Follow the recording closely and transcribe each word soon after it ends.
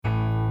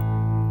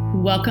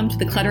Welcome to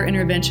the Clutter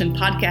Intervention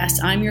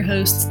Podcast. I'm your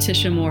host,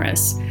 Tisha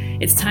Morris.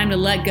 It's time to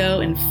let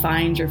go and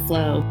find your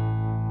flow.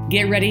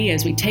 Get ready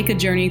as we take a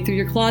journey through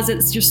your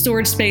closets, your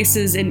storage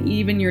spaces, and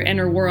even your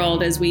inner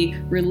world as we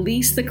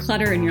release the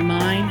clutter in your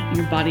mind,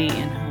 your body,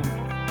 and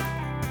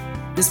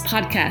home. This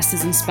podcast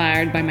is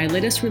inspired by my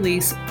latest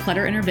release,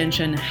 Clutter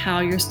Intervention, How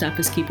Your Stuff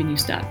is Keeping You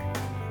Stuck.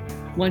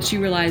 Once you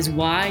realize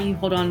why you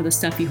hold on to the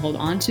stuff you hold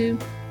on to,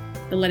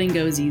 the letting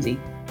go is easy.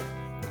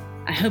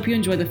 I hope you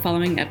enjoy the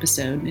following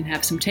episode and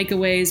have some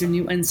takeaways or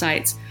new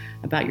insights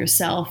about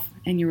yourself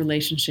and your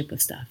relationship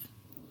with stuff.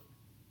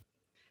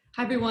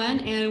 Hi, everyone,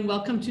 and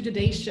welcome to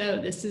today's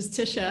show. This is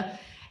Tisha,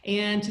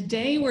 and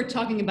today we're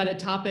talking about a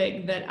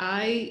topic that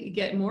I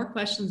get more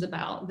questions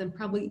about than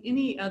probably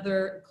any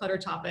other clutter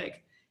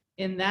topic,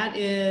 and that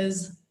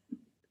is,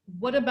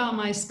 what about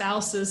my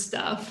spouse's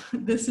stuff?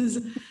 This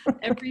is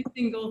every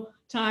single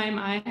time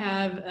I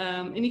have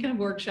any kind of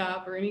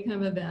workshop or any kind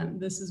of event,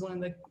 this is one of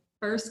the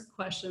first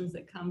questions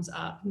that comes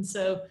up. And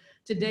so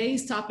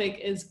today's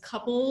topic is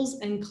couples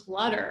and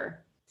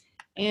clutter.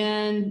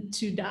 And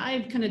to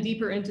dive kind of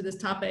deeper into this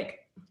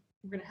topic,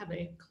 we're going to have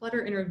a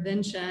clutter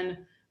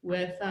intervention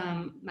with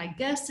my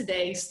guest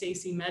today,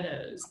 Stacy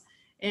Meadows.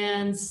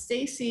 And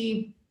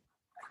Stacy's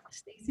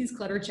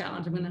clutter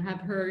challenge, I'm going to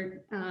have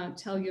her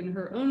tell you in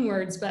her own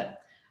words,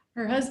 but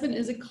her husband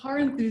is a car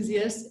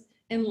enthusiast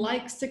and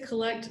likes to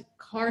collect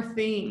car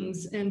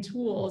things and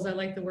tools. I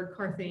like the word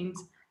car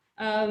things.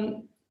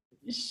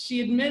 She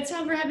admits,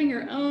 however, having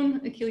her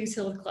own Achilles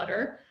heel of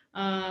clutter.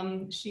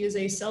 She is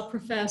a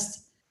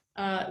self-professed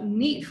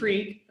neat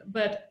freak,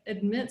 but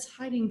admits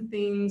hiding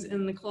things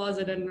in the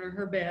closet under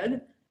her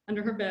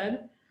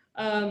bed.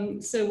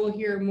 So we'll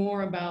hear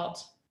more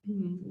about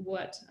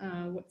what's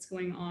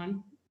going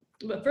on.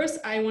 But first,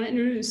 I want to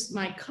introduce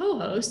my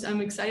co-host.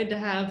 I'm excited to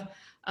have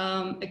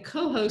a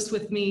co-host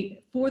with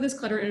me for this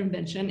clutter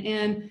intervention,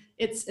 and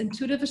it's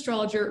intuitive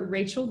astrologer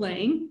Rachel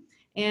Lang.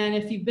 And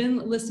if you've been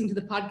listening to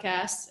the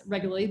podcast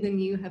regularly, then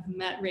you have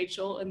met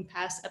Rachel in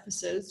past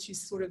episodes. She's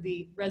sort of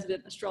the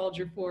resident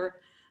astrologer for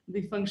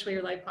the Feng Shui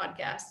Your Life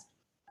podcast.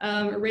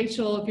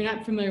 Rachel, if you're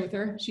not familiar with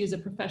her, she is a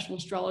professional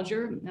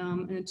astrologer,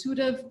 an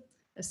intuitive,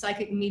 a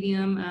psychic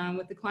medium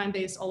with a client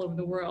base all over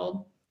the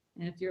world.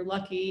 And if you're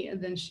lucky,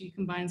 then she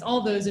combines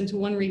all those into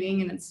one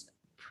reading, and it's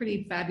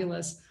pretty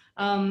fabulous.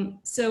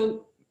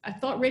 So I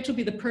thought Rachel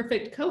would be the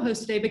perfect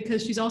co-host today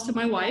because she's also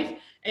my wife.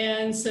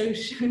 And so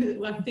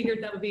I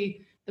figured that would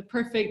be the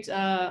perfect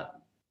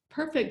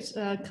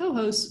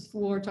co-host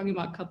for talking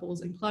about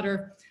couples and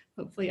clutter.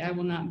 Hopefully I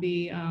will not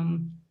be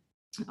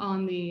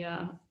on the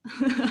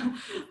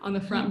on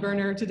the front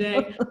burner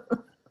today.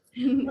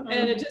 And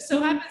it just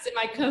so happens that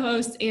my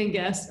co-host and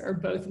guest are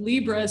both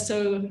Libra,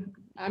 so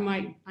I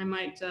might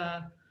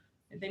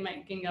they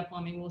might gang up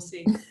on me. We'll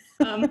see.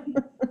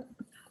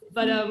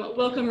 But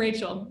welcome,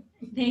 Rachel.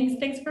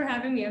 Thanks for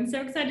having me. I'm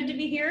so excited to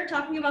be here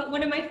talking about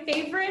one of my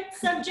favorite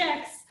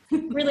subjects,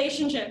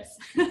 relationships.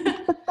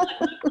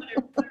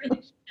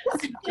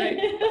 Right.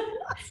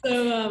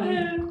 So,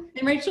 and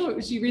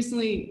Rachel, she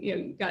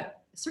recently got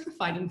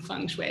certified in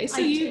Feng Shui. So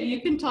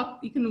you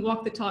can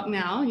walk the talk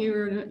now.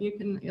 You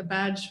can a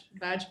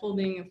badge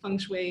holding a Feng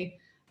Shui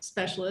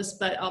specialist,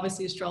 but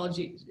obviously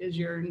astrology is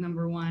your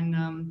number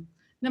one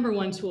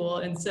tool.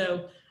 And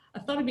so I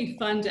thought it'd be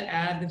fun to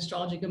add the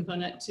astrology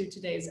component to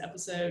today's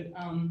episode,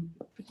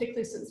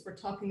 particularly since we're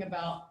talking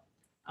about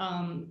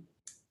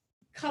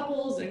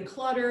couples and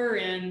clutter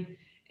and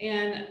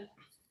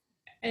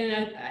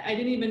I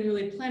didn't even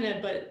really plan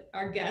it, but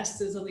our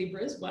guest is a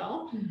Libra as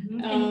well.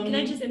 Mm-hmm. And can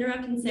I just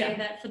interrupt and say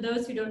that for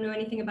those who don't know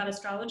anything about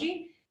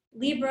astrology,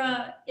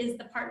 Libra is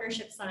the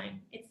partnership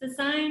sign. It's the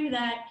sign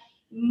that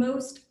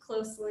most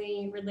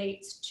closely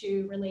relates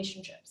to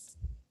relationships.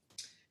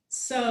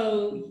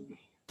 So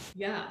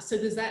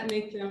does that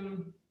make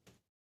them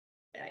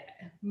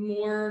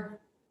more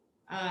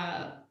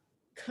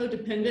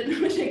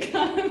codependent when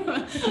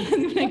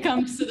it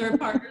comes to their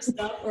partner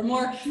stuff, or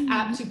more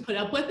apt to put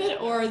up with it,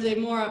 or are they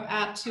more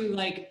apt to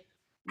like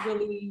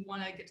really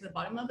want to get to the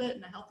bottom of it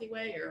in a healthy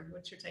way? Or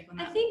what's your take on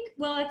that? I think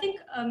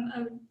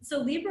so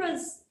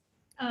Libras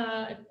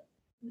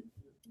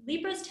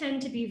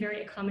tend to be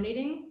very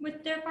accommodating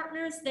with their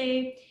partners.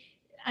 They,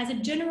 as a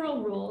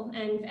general rule,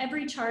 and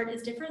every chart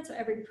is different, so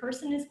every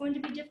person is going to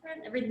be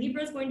different, every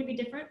Libra is going to be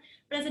different,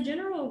 but as a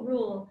general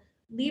rule,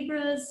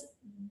 Libras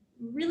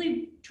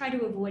really try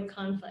to avoid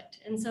conflict.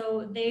 And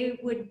so they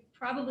would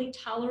probably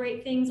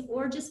tolerate things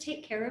or just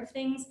take care of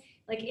things,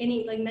 like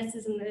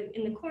messes in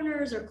the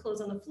corners or clothes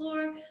on the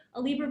floor.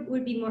 A Libra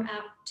would be more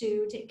apt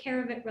to take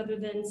care of it rather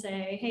than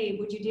say, hey,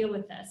 would you deal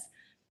with this?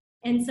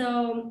 And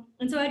so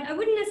I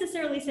wouldn't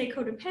necessarily say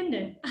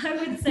codependent. I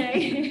would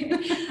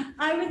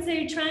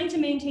say trying to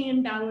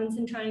maintain balance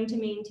and trying to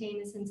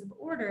maintain a sense of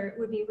order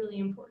would be really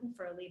important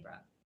for a Libra.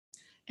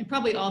 And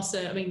probably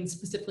also, I mean,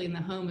 specifically in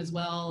the home as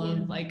well,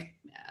 of like,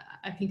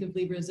 I think of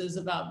Libras as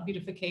about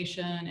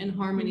beautification and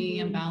harmony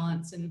and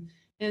balance and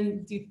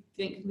And do you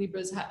think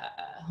Libras,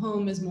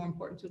 home is more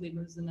important to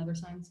Libras than other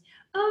signs?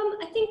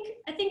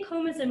 I think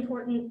home is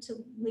important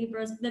to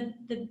Libras. The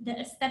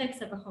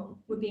aesthetics of a home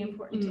would be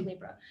important to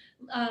Libra.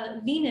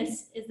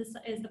 Venus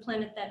is the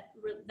planet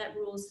that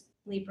rules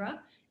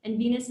Libra, and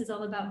Venus is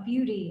all about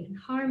beauty and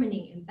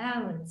harmony and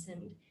balance,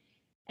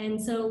 and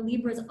so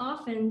Libras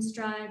often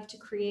strive to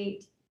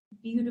create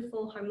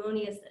beautiful,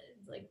 harmonious,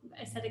 like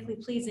aesthetically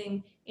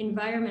pleasing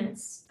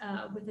environments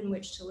within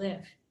which to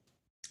live.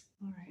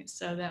 All right,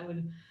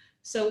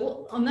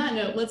 so on that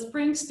note, let's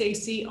bring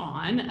Stacy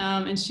on,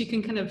 and she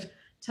can kind of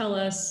tell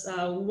us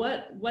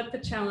what the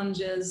challenge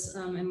is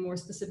in more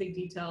specific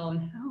detail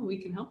and how we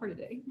can help her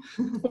today.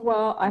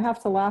 Well, I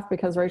have to laugh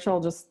because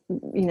Rachel just,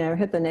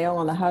 hit the nail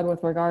on the head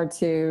with regard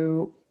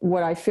to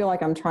what I feel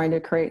like I'm trying to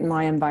create in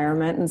my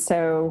environment. And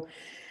so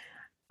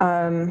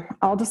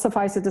I'll just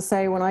suffice it to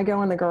say, when I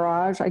go in the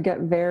garage, I get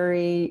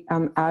very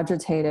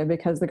agitated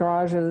because the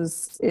garage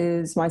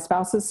is my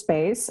spouse's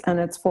space and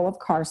it's full of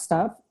car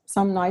stuff,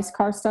 some nice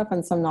car stuff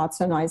and some not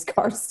so nice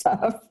car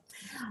stuff.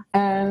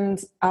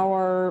 And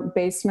our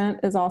basement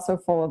is also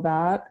full of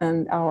that,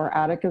 and our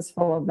attic is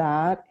full of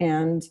that.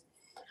 And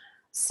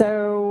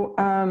so,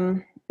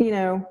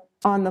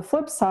 on the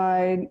flip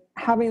side,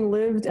 having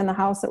lived in the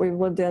house that we've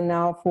lived in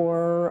now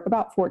for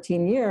about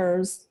 14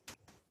 years,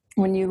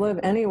 when you live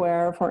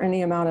anywhere for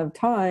any amount of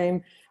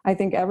time, I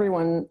think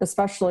everyone,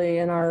 especially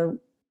in our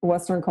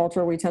Western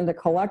culture, we tend to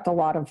collect a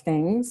lot of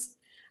things.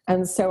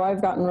 And so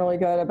I've gotten really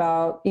good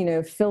about,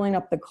 filling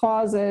up the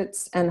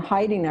closets and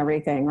hiding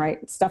everything,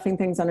 right? Stuffing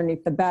things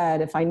underneath the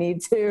bed if I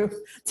need to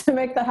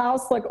make the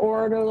house look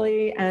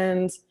orderly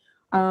and,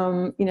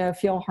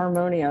 feel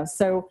harmonious.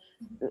 So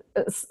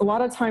a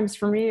lot of times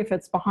for me, if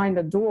it's behind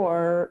a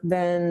door,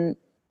 then,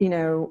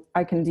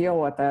 I can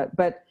deal with it.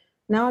 But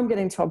now I'm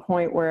getting to a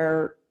point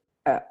where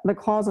the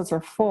closets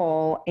are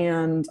full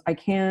and I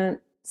can't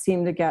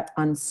seem to get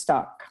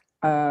unstuck.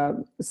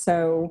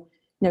 So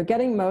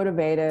getting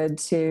motivated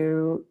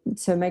to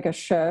make a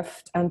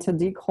shift and to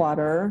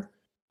declutter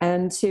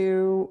and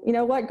to,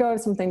 let go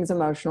of some things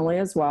emotionally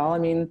as well. I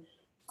mean,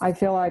 I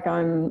feel like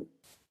I'm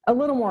a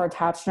little more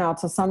attached now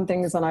to some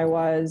things than I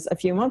was a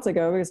few months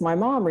ago because my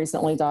mom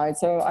recently died.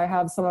 So I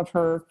have some of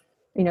her,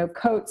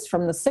 coats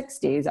from the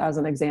 60s as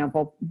an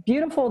example,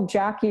 beautiful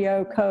Jackie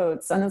O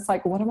coats. And it's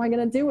like, what am I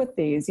going to do with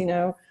these?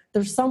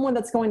 There's someone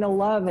that's going to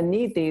love and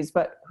need these,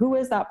 but who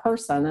is that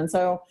person? And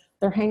so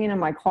they're hanging in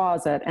my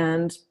closet.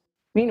 And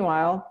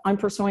meanwhile, I'm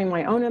pursuing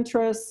my own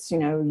interests,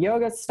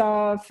 yoga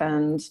stuff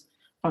and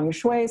feng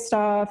shui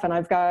stuff. And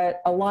I've got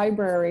a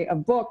library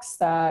of books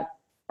that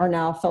are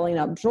now filling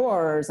up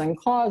drawers and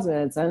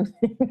closets and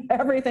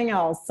everything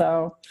else.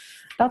 So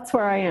that's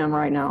where I am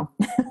right now.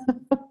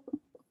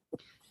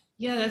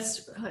 Yeah,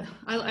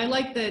 I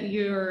like that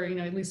you're,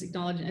 at least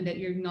acknowledging that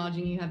you're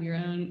acknowledging you have your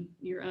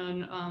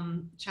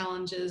own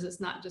challenges. It's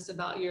not just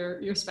about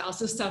your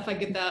spouse's stuff. I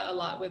get that a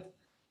lot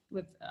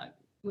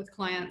with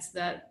clients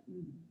that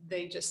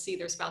they just see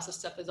their spouse's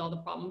stuff as all the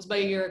problems,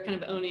 but you're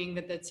kind of owning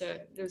that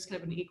there's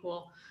kind of an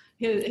equal.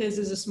 His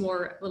is just a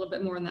little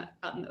bit more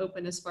out in the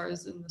open as far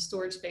as in the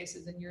storage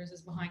spaces, and yours is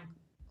behind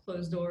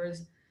closed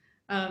doors.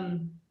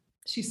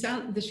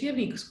 Does she have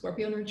any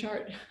Scorpio in her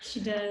chart? She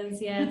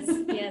does, yes,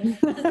 yes.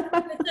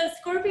 So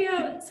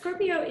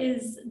Scorpio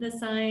is the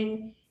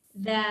sign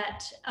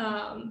that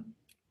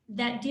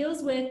that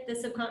deals with the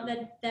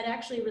that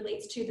actually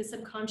relates to the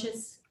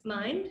subconscious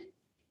mind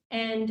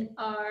and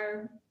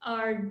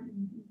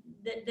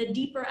the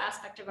deeper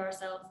aspect of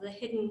ourselves, the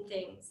hidden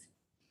things.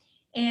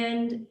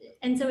 And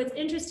so it's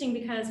interesting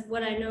because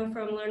what I know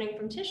from learning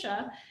from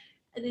Tisha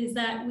is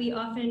that we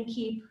often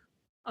keep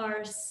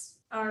our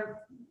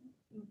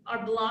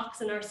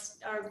blocks and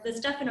the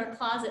stuff in our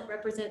closet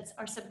represents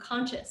our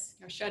subconscious,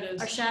 our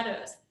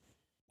shadows.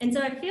 And so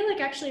I feel like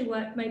actually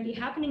what might be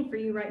happening for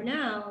you right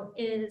now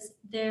is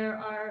there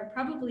are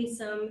probably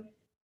some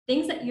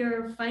things that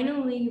you're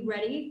finally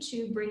ready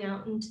to bring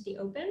out into the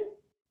open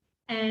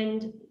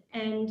and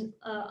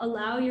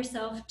allow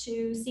yourself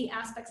to see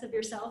aspects of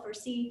yourself or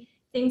see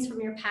things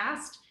from your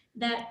past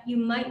that you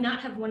might not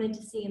have wanted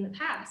to see in the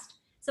past.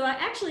 So I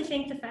actually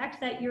think the fact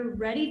that you're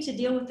ready to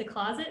deal with the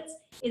closets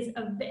is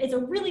a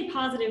really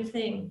positive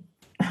thing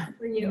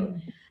for you.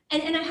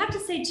 And I have to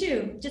say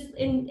too, just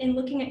in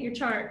looking at your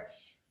chart,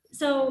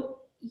 so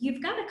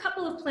you've got a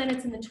couple of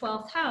planets in the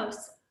 12th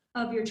house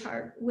of your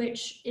chart,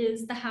 which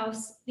is the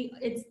house,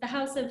 it's the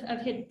house of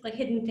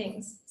hidden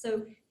things.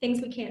 So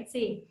things we can't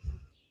see.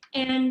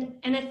 And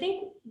I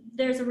think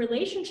there's a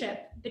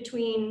relationship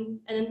between,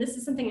 and this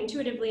is something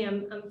intuitively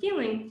I'm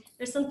feeling,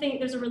 there's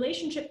a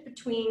relationship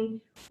between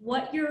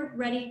what you're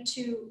ready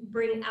to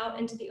bring out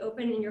into the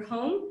open in your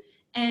home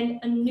and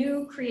a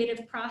new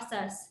creative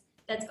process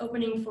that's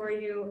opening for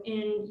you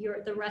in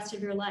the rest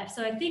of your life.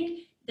 So I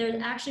think there's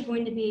actually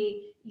going to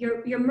be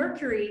your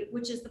Mercury,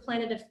 which is the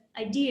planet of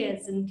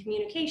ideas and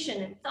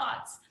communication and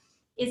thoughts,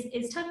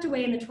 is tucked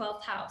away in the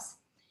 12th house.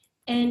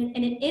 And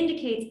it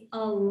indicates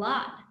a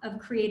lot of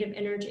creative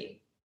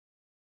energy.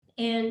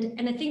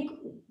 And I think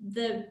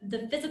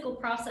the physical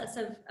process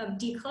of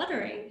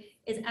decluttering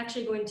is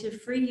actually going to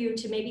free you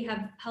to maybe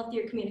have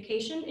healthier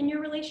communication in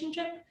your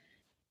relationship,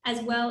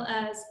 as well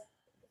as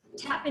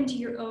tap into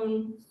your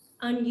own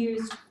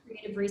unused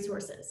creative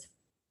resources.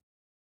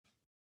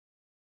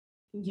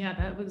 Yeah,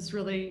 that was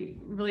really,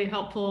 really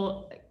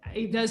helpful.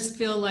 It does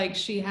feel like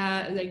she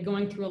had like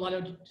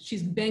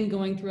she's been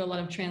going through a lot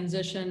of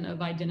transition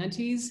of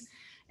identities,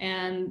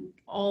 and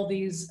all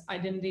these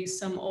identities,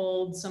 some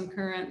old, some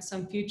current,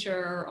 some future,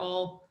 are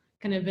all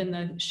kind of in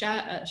the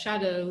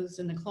shadows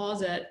in the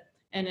closet.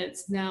 And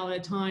it's now a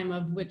time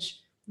of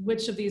which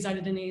of these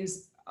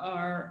identities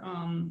are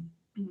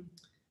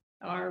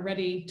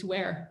ready to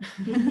wear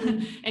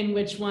and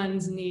which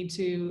ones need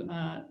to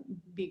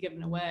be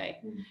given away.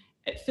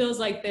 It feels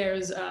like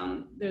there's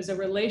a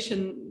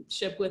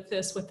relationship with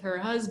this with her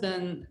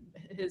husband,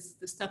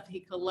 the stuff that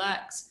he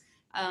collects.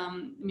 I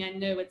mean, I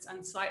know it's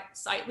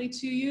unsightly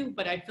to you,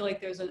 but I feel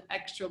like there's an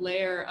extra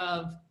layer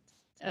of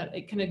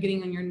it kind of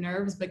getting on your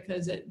nerves,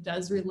 because it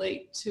does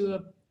relate to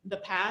the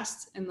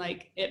past, and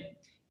like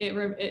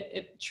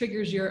it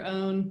triggers your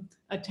own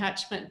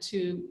attachment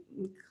to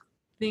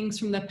things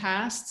from the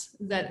past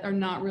that are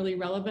not really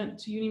relevant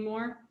to you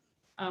anymore,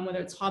 whether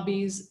it's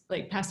hobbies,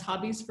 like past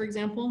hobbies, for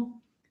example.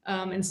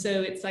 And so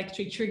it's like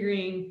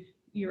triggering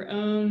your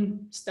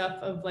own stuff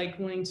of like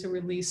wanting to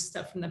release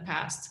stuff from the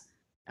past.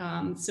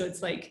 So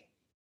it's like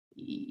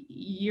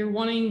you're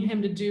wanting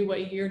him to do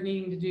what you're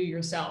needing to do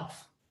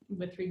yourself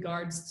with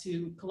regards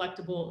to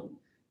collectible.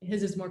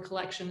 His is more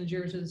collections,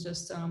 yours is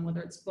just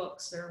whether it's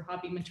books or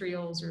hobby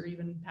materials or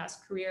even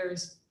past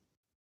careers.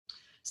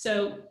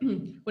 So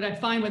what I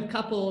find with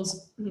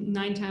couples,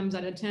 9 times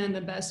out of 10,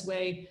 the best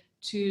way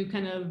to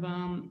kind of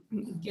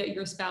get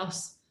your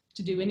spouse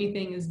to do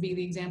anything is be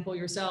the example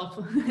yourself.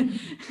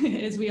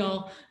 As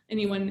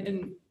anyone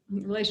in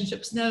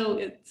relationships know,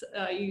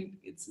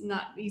 it's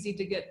not easy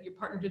to get your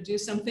partner to do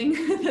something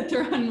that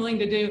they're unwilling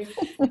to do.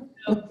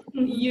 So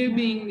you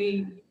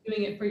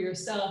doing it for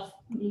yourself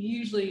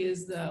usually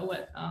is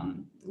what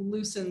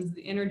loosens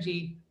the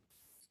energy.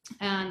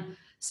 And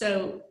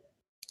so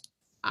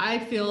I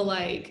feel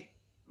like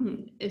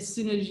as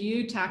soon as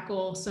you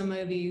tackle some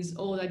of these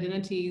old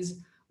identities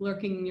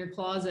lurking in your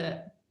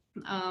closet,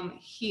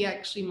 he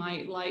actually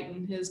might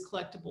lighten his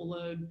collectible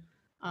load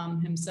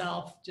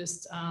himself,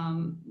 just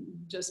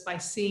by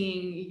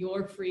seeing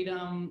your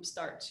freedom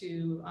start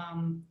to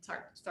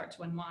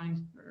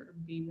unwind or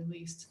be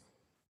released.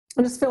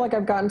 I just feel like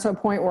I've gotten to a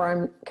point where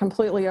I'm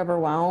completely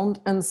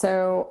overwhelmed. And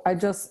so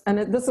this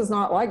is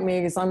not like me,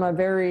 because I'm a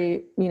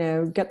very,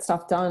 get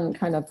stuff done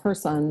kind of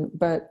person,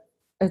 but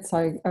it's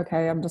like,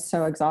 okay, I'm just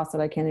so exhausted.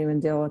 I can't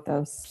even deal with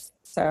this.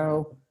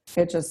 So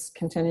it just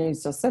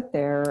continues to sit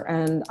there.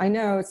 And I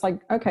know it's like,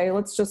 okay,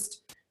 let's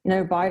just,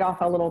 bite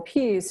off a little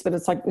piece, but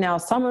it's like, now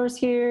summer's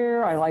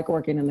here. I like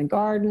working in the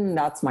garden.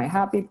 That's my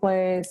happy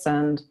place.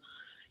 And,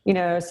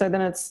 so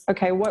then it's,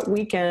 okay, what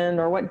weekend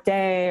or what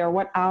day or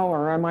what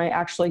hour am I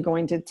actually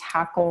going to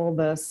tackle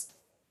this?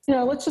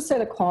 Let's just say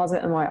the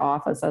closet in my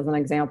office as an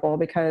example,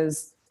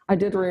 because I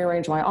did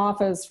rearrange my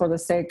office for the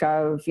sake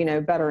of,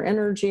 better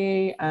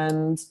energy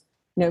and,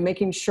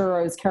 making sure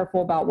I was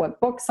careful about what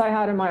books I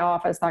had in my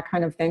office, that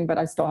kind of thing. But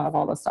I still have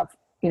all the stuff,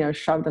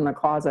 shoved in the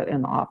closet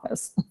in the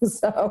office.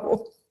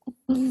 So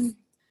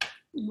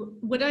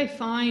what I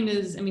find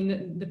is,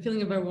 the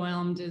feeling of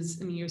overwhelmed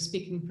is, you're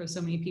speaking for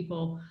so many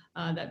people.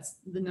 That's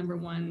the number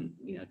one,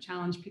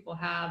 challenge people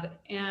have.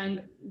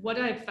 And what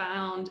I've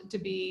found to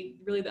be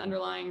really the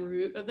underlying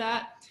root of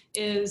that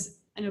is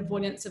an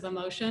avoidance of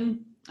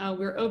emotion.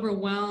 We're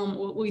overwhelmed.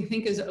 What we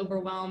think is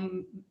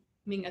overwhelming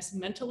us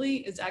mentally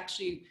is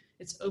actually,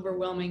 it's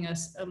overwhelming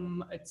us.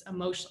 It's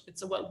emotional.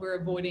 It's what we're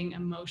avoiding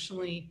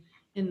emotionally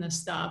in the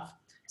stuff.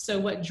 So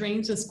what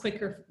drains us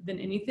quicker than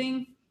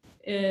anything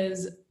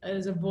is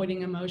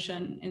avoiding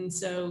emotion. And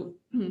so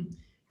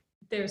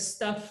there's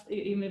stuff,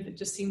 even if it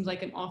just seems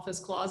like an office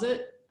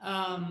closet,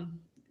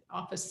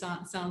 office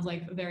sounds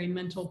like a very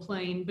mental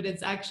plane, but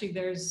it's actually,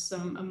 there's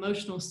some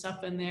emotional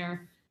stuff in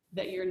there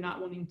that you're not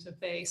wanting to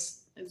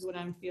face, is what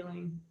I'm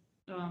feeling.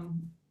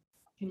 Can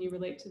you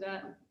relate to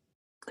that?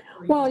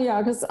 Well,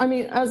 yeah, because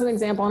as an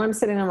example, and I'm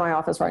sitting in my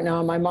office right now,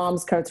 and my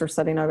mom's coats are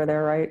sitting over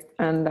there, right?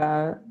 And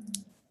they're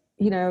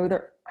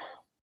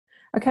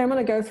okay. I'm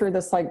going to go through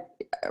this like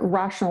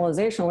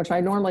rationalization, which I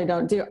normally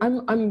don't do.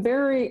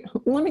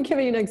 Let me give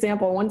you an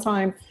example. One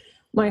time,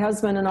 my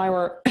husband and I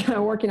were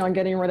working on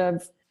getting rid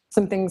of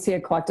some things he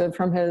had collected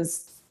from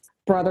his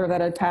brother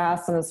that had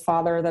passed and his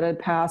father that had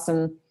passed,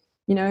 and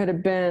it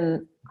had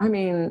been,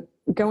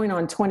 going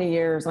on 20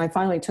 years. And I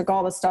finally took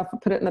all the stuff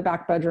and put it in the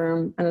back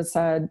bedroom, and it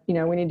said,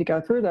 we need to go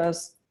through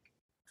this.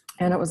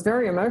 And it was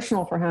very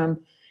emotional for him.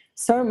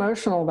 So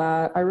emotional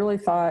that I really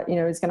thought,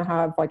 he's going to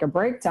have like a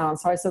breakdown.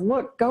 So I said,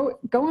 look, go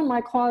in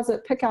my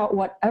closet, pick out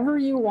whatever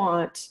you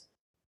want,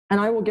 and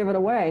I will give it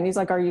away. And he's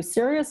like, are you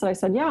serious? And I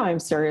said, yeah, I'm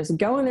serious.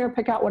 Go in there,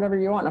 pick out whatever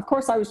you want. And of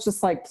course I was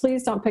just like,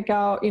 please don't pick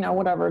out,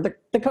 whatever,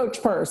 the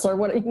Coach purse or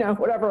what,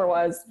 whatever it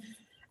was.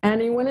 And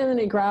he went in and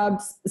he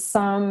grabbed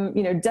some,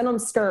 denim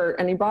skirt,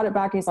 and he brought it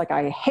back. And he's like,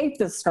 I hate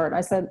this skirt.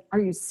 I said, are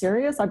you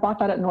serious? I bought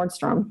that at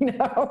Nordstrom,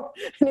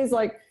 And he's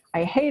like,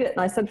 I hate it. And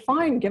I said,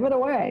 fine, give it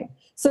away.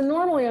 So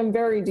normally I'm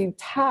very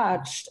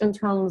detached in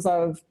terms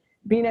of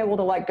being able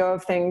to let go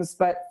of things.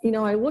 But,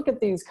 I look at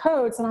these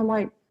coats and I'm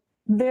like,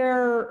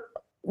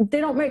 they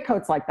don't make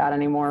coats like that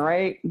anymore,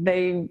 right?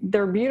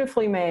 They're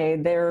beautifully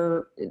made.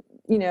 They're,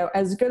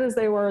 as good as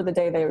they were the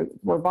day they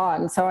were bought.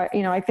 And so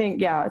I think,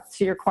 to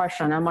your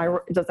question,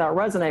 does that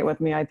resonate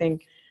with me? I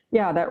think,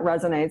 that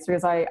resonates,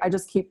 because I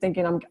just keep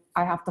thinking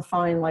I have to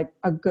find like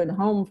a good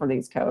home for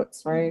these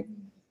coats, right?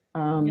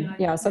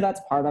 So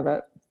that's part of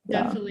it.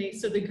 Definitely.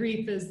 So the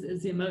grief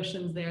is the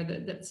emotions there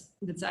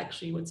that's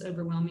actually what's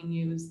overwhelming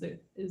you is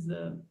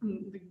the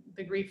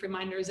grief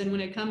reminders. And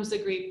when it comes to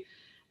grief,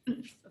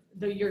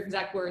 your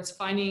exact words,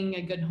 finding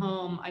a good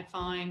home, I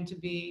find to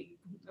be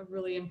a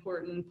really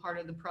important part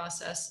of the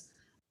process.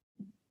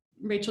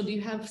 Rachel, do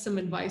you have some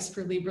advice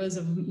for Libras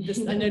of this?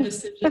 I know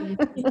decision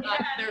is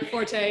not their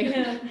forte.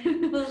 Yeah.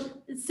 Well,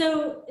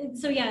 so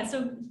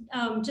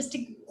just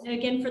to,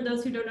 again, for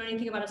those who don't know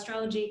anything about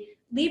astrology,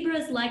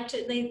 Libras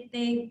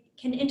they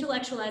can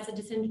intellectualize a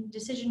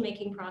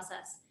decision-making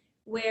process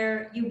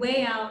where you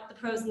weigh out the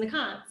pros and the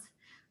cons.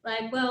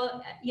 Like,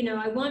 well,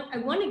 I want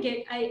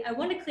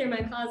to clear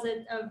my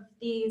closet of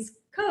these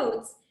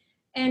coats,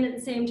 and at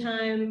the same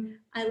time,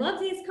 I love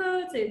these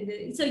coats.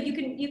 And so you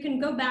can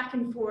go back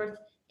and forth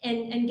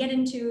and get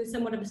into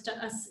somewhat of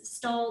a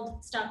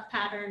stalled stuck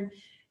pattern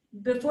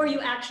before you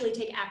actually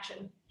take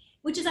action,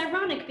 which is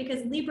ironic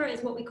because Libra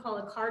is what we call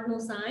a cardinal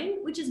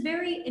sign, which is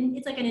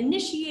it's like an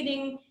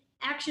initiating,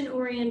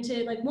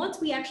 action-oriented. Like once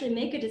we actually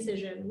make a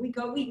decision, we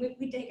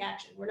take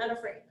action. We're not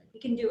afraid. Like we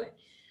can do it.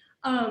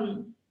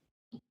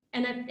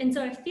 And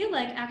so I feel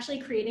like actually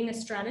creating a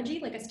strategy,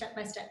 like a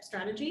step-by-step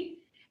strategy,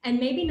 and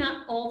maybe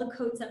not all the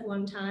coats at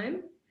one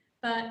time,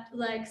 but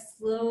like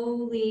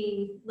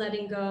slowly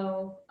letting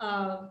go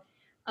of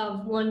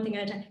one thing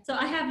at a time. So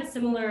I have a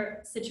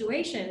similar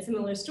situation,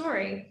 similar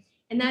story,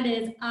 and that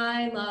is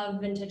I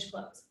love vintage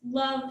clothes.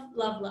 Love.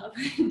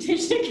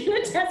 Tisha can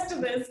attest to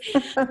this.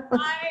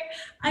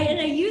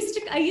 I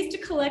used to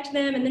collect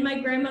them, and then my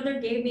grandmother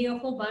gave me a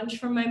whole bunch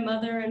from my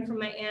mother and from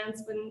my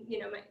aunts when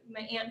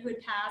my aunt who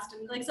had passed,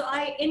 and like so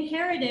I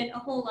inherited a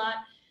whole lot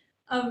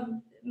of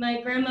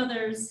my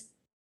grandmother's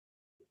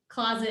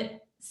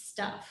closet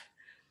stuff.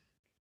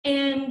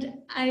 And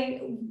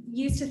I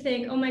used to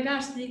think, oh my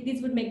gosh,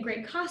 these would make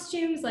great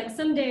costumes. Like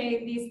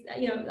someday these,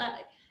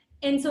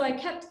 and so I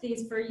kept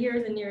these for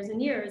years and years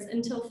and years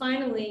until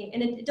finally,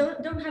 and it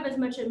don't have as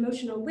much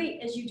emotional weight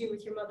as you do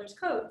with your mother's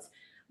coats,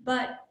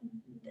 but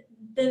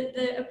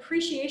the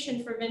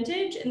appreciation for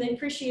vintage and the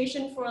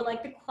appreciation for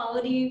like the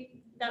quality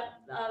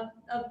that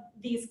of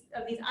these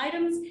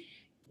items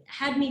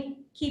had me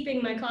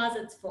keeping my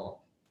closets full.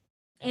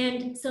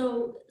 And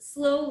so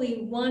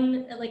slowly,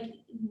 one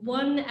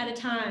at a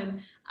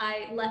time,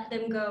 I let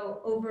them go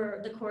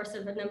over the course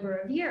of a number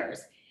of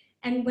years.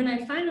 And when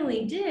I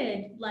finally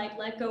did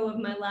let go of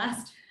my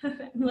last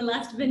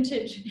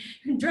vintage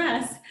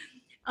dress,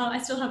 I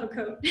still have a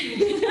coat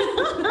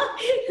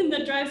and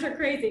that drives her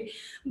crazy.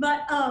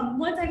 But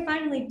once I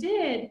finally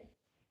did,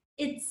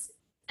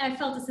 I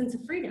felt a sense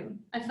of freedom.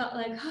 I felt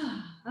like,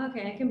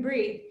 okay, I can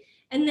breathe.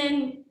 And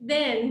then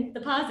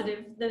the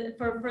positive,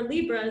 for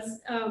Libras,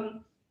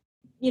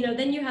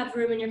 then you have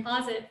room in your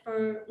closet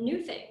for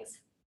new things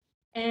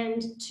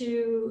and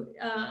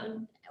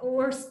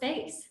or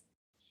space.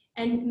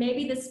 And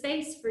maybe the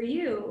space for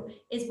you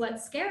is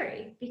what's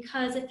scary,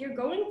 because if you're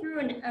going through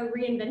a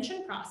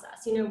reinvention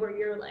process, where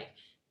you're like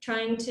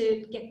trying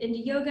to get into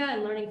yoga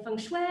and learning feng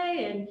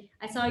shui, and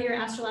I saw your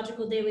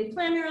astrological daily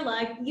planner,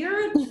 like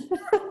you're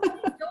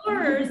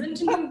doors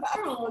into new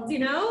worlds,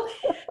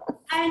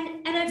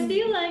 and I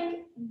feel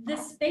like the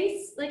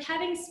space, like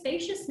having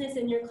spaciousness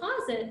in your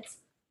closets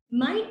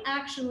might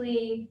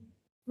actually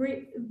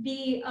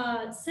be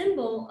a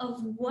symbol of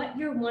what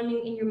you're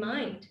wanting in your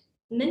mind,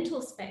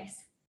 mental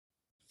space,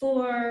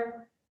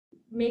 for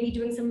maybe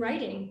doing some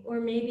writing,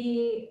 or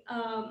maybe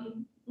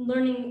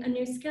learning a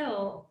new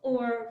skill,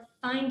 or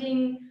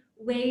finding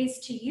ways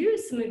to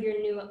use some of your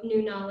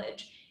new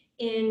knowledge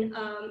in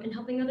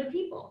helping other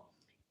people.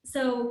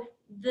 So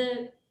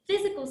the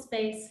physical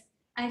space,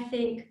 I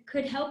think,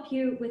 could help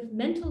you with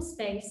mental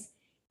space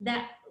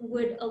that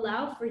would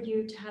allow for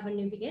you to have a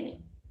new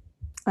beginning.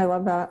 I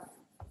love that.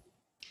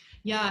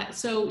 Yeah.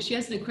 So she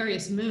has an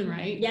Aquarius moon,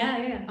 right?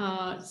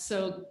 Yeah.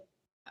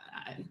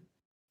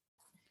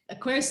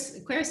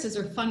 Aquariuses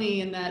are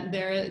funny in that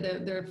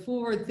they're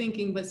forward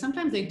thinking, but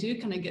sometimes they do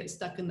kind of get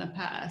stuck in the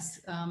past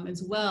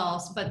as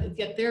well. But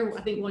yet they're,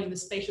 I think, wanting the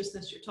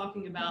spaciousness you're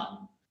talking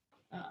about.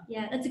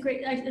 Yeah, that's a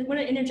great, I want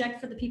to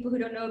interject for the people who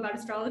don't know about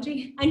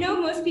astrology. I know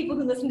most people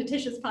who listen to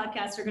Tisha's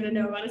podcast are going to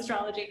know about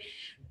astrology,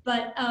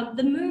 but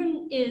the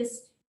moon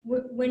is,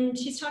 when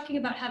she's talking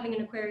about having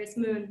an Aquarius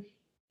moon,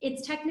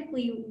 it's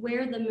technically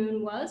where the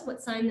moon was,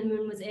 what sign the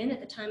moon was in at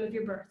the time of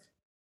your birth.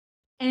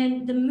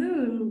 And the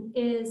moon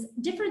is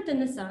different than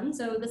the sun.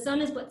 So the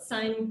sun is what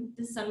sign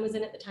the sun was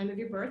in at the time of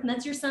your birth, and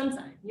that's your sun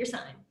sign, your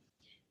sign.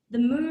 The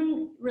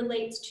moon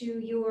relates to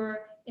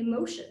your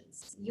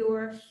emotions,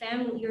 your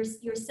family,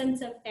 your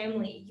sense of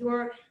family,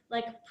 your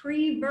like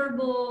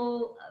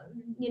pre-verbal,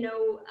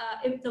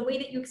 the way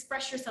that you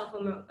express yourself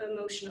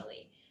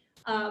emotionally.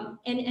 And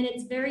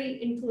it's very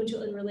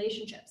influential in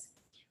relationships.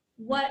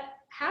 What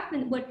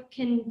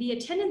can be a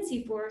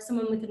tendency for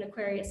someone with an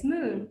Aquarius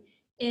moon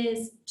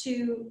is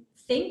to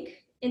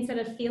think instead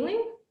of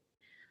feeling.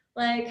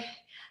 Like,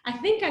 I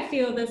think I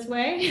feel this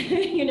way,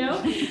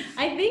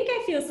 I think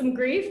I feel some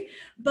grief,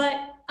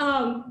 but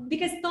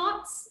because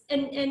thoughts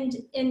and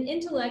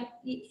intellect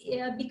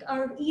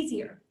are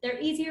easier. They're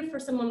easier for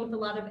someone with a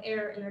lot of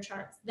air in their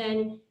charts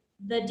than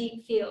the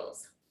deep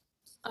feels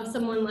of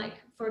someone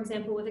like, for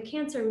example, with a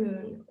Cancer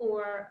moon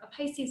or a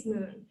Pisces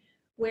moon,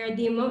 where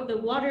the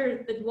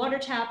water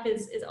tap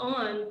is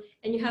on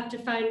and you have to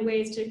find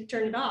ways to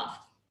turn it off.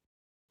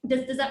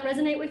 Does that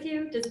resonate with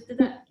you? Does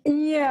that?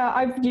 Yeah,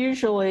 I've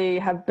usually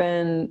have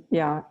been,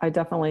 I've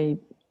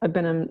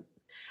been in,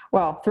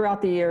 well,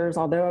 throughout the years,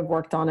 although I've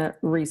worked on it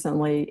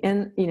recently,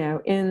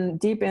 in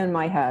deep in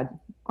my head,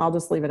 I'll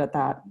just leave it at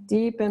that,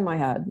 deep in my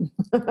head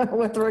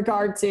with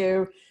regard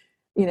to,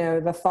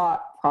 the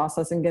thought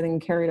process and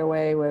getting carried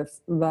away with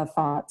the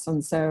thoughts.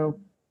 And so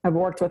I've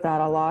worked with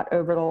that a lot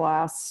over the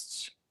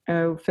last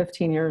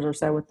 15 years or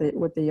so with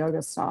the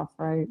yoga stuff,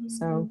 right? Mm-hmm.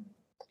 So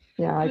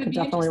yeah, I could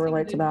definitely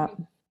relate to that.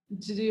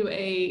 To do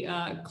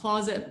a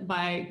closet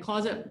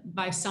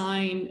by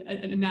sign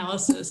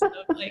analysis of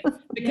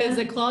because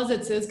the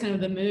closets is kind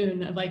of the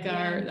moon of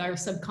our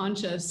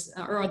subconscious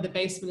or the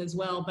basement as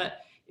well, but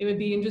it would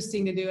be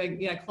interesting to do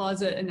a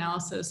closet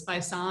analysis by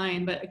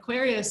sign. But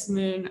Aquarius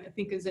moon, I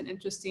think, is an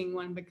interesting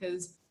one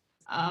because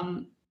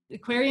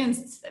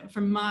Aquarians,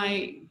 from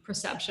my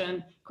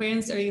perception,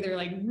 Aquarians are either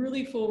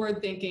really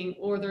forward thinking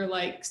or they're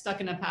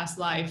stuck in a past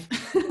life.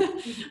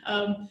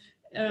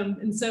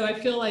 And so I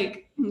feel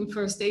like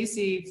for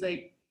Stacy, it's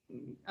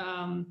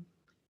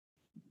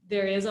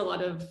there is a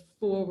lot of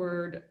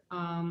forward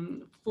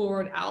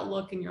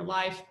outlook in your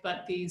life,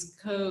 but these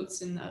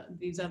coats and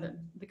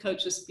the coat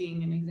just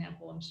being an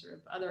example, I'm sure,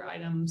 of other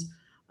items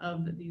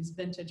of these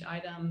vintage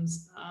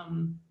items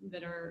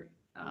that are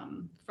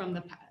from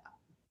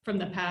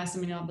the past. I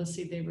mean,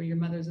 obviously they were your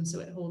mother's, and so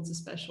it holds a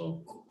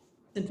special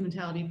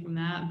sentimentality from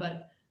that.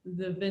 But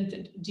the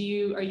vintage,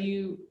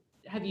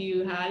 have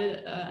you had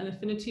an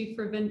affinity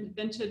for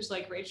vintage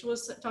like Rachel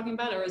was talking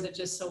about, or is it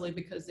just solely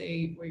because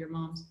they were your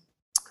moms?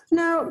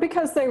 No,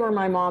 because they were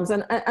my moms.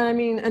 And I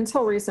mean,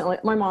 until recently,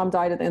 my mom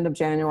died at the end of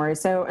January.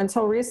 So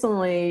until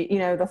recently,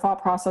 the thought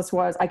process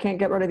was, I can't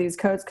get rid of these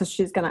coats because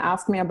she's going to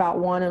ask me about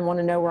one and want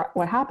to know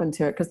what happened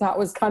to it. Because that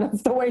was kind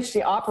of the way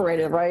she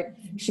operated, right?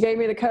 She gave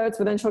me the coats,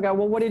 but then she'll go,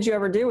 well, what did you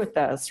ever do with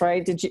this,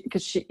 right?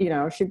 Because she,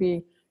 she'd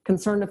be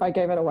concerned if I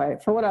gave it away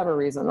for whatever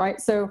reason, right?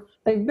 So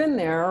they've been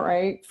there,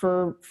 right,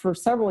 for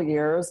several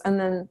years. And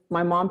then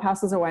my mom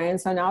passes away.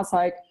 And so now it's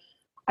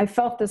I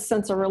felt this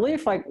sense of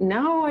relief,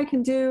 now I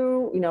can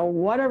do,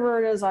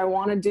 whatever it is I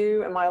want to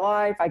do in my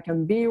life. I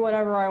can be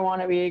whatever I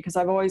want to be, because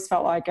I've always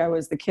felt like I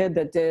was the kid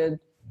that did,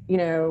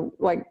 I'm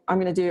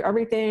going to do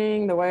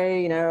everything the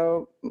way,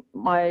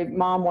 my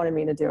mom wanted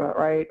me to do it,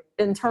 right?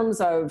 In terms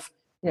of,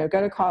 go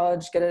to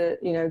college, get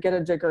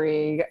a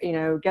degree,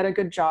 get a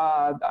good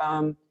job,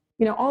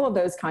 all of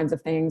those kinds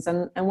of things.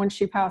 And when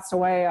she passed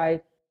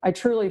away, I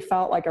truly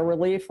felt like a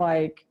relief,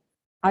 I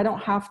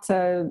don't have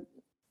to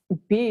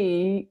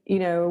be,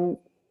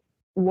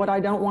 what I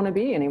don't want to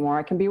be anymore.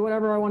 I can be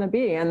whatever I want to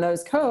be. And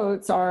those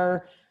coats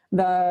are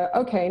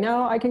okay,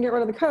 now I can get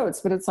rid of the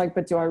coats, but it's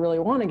but do I really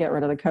want to get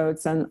rid of the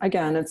coats? And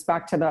again, it's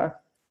back to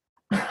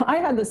I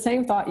had the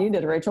same thought you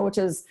did, Rachel, which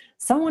is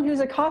someone who's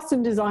a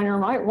costume designer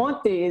might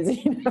want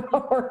these,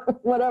 or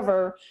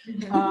whatever.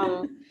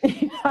 I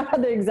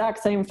had the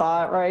exact same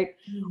thought, right?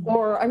 Mm-hmm.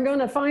 Or I'm going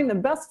to find the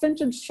best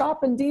vintage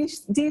shop in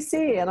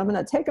DC and I'm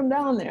going to take them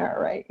down there,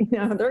 right?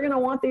 They're going to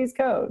want these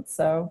coats.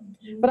 So,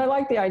 but I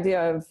like the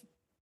idea of,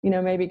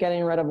 maybe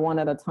getting rid of one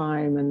at a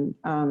time.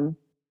 And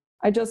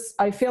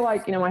I feel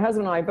like, my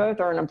husband and I both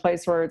are in a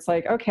place where it's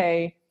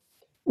okay,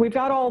 we've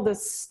got all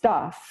this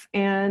stuff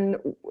and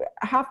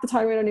half the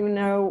time we don't even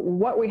know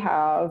what we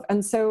have.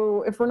 And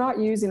so if we're not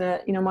using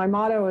it, my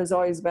motto has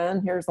always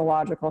been, here's the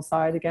logical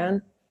side again,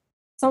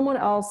 someone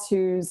else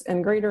who's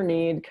in greater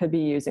need could be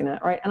using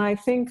it, right? And I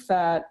think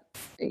that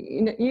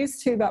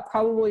used to, that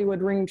probably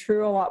would ring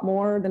true a lot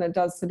more than it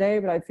does today.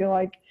 But I feel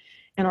like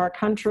in our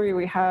country,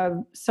 we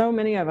have, so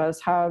many of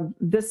us have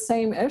this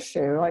same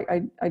issue.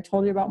 I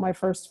told you about my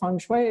first feng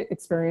shui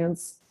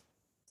experience,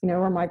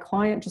 where my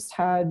client just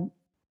had,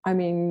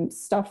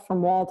 stuff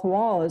from wall to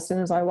wall as soon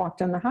as I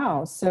walked in the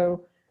house.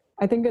 So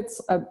I think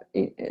it's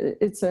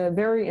a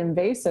very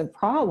invasive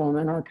problem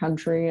in our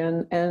country.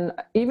 And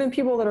even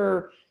people that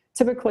are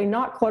typically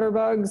not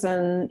clutterbugs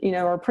and,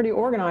 are pretty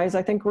organized,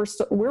 I think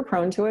we're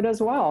prone to it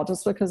as well,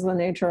 just because of the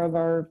nature of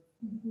our,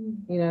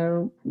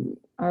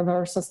 of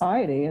our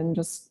society and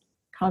just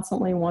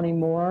constantly wanting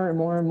more and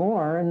more and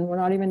more, and we're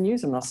not even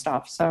using the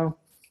stuff. So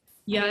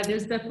yeah,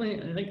 there's definitely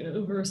like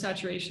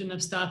oversaturation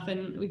of stuff,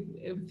 and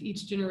with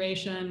each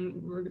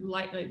generation, we're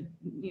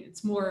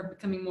it's more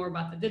becoming more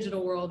about the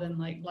digital world and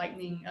like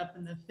lightening up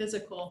in the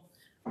physical.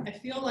 I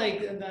feel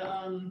like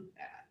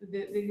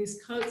these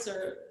coats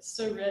are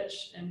so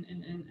rich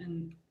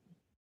and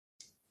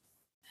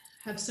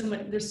have so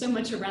much. There's so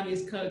much around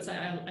these coats.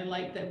 I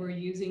like that we're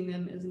using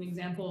them as an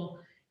example,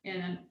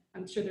 and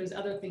I'm sure there's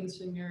other things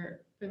from your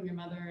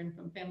mother and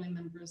from family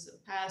members of the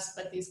past,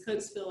 but these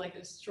coats feel like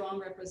a strong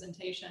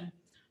representation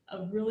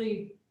of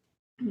really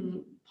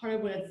part of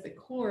what it's the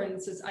core, and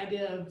it's this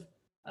idea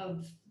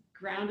of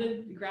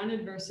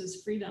grounded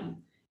versus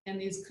freedom.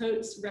 And these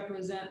coats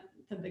represent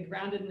the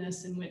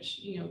groundedness in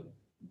which,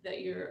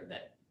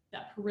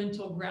 that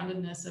parental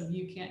groundedness of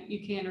you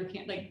can or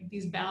can't, like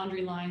these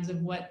boundary lines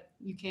of what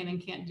you can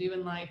and can't do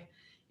in life.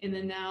 And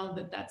then now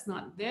that that's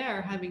not there,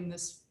 having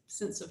this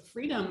sense of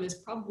freedom is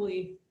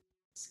probably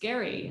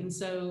scary. And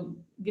so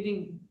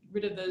getting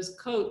rid of those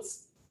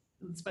coats,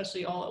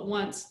 especially all at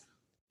once,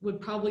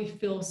 would probably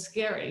feel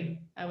scary,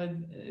 I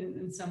would,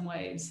 in some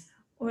ways.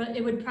 Or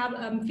it would probably,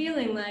 I'm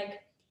feeling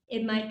like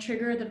it might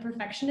trigger the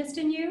perfectionist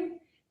in you.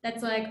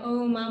 That's like,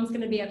 oh, mom's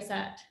going to be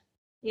upset,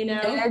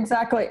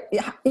 Exactly.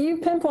 Yeah, you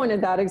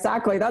pinpointed that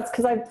exactly. That's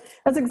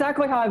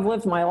exactly how I've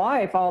lived my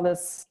life all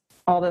this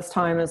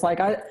time. Is like,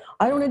 I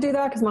don't want to do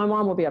that because my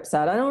mom will be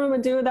upset. I don't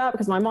want to do that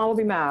because my mom will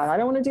be mad. I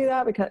don't want to do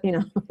that because,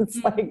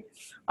 it's like,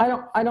 I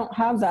don't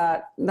have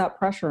that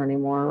pressure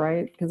anymore.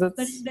 Right. Because but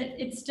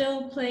it's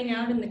still playing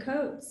out in the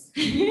codes.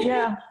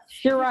 Yeah,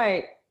 you're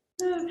right.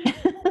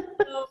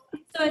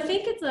 So I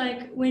think it's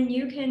like when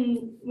you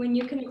can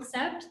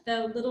accept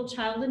the little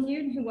child in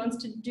you who wants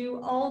to do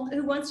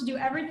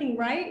everything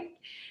right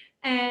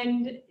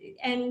and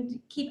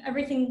keep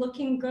everything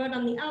looking good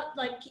on the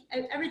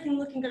everything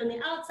looking good on the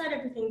outside,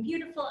 everything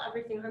beautiful,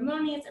 everything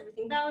harmonious,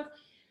 everything balanced,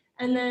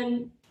 and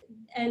then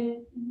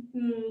and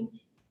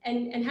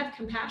have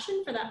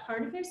compassion for that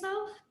part of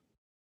yourself,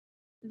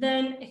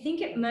 then I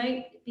think it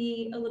might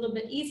be a little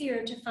bit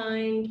easier to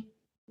find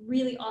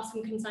really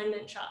awesome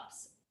consignment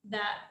shops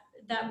that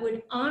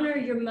would honor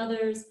your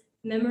mother's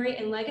memory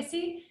and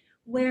legacy,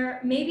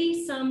 where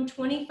maybe some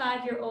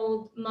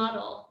 25-year-old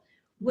model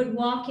would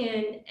walk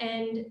in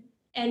and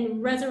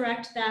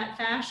resurrect that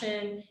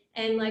fashion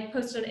and like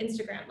post it on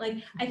Instagram. Like,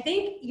 I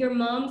think your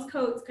mom's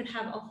coats could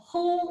have a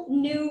whole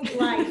new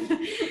life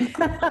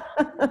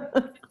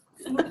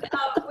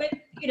with,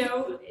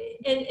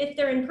 if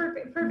they're in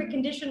perfect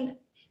condition.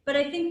 But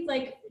I think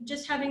like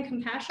just having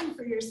compassion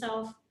for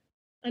yourself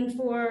and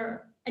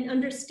for an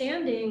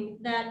understanding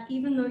that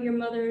even though your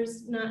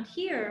mother's not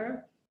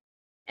here,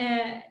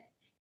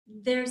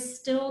 there's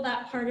still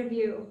that part of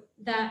you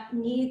that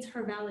needs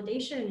her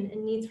validation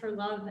and needs her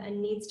love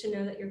and needs to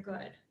know that you're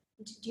good.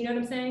 Do you know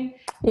what I'm saying?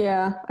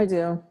 Yeah, I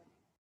do.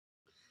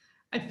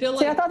 I feel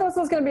I thought this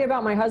was going to be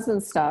about my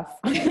husband's stuff.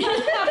 But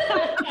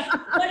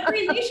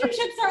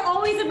relationships are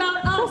always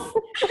about us.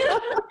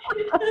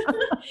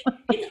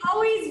 It's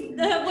always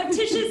what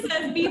Tisha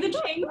says, be the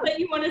change that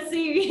you want to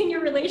see in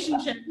your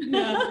relationship.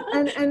 Yeah.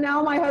 And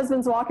now my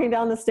husband's walking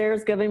down the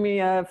stairs giving me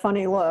a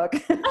funny look.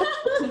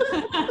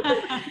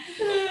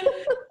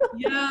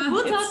 Yeah,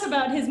 we'll talk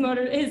about his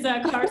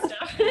car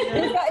stuff.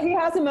 He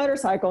has a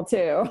motorcycle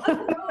too.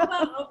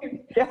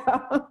 Okay.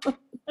 Yeah.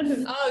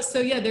 Oh, so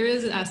yeah, there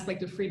is an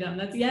aspect of freedom.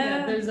 That's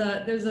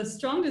there's a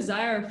strong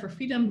desire for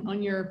freedom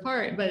on your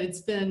part, but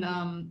it's been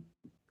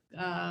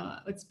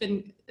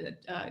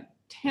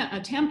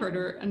tampered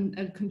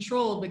and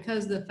controlled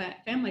because of the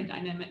family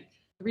dynamic.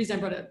 The reason I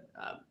brought up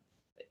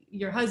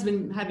your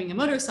husband having a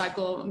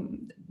motorcycle,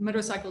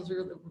 motorcycles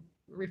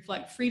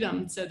reflect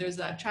freedom. So there's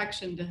an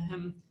attraction to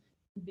him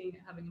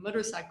having a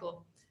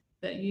motorcycle,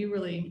 that you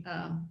really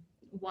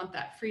want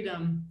that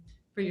freedom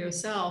for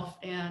yourself.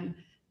 And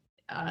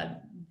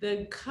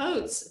the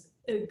coats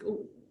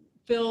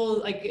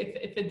feel like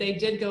if they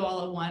did go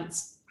all at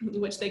once,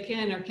 which they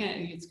can or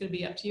can't, it's going to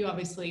be up to you,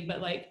 obviously, but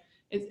like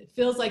it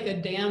feels like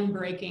a dam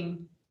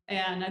breaking,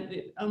 and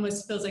it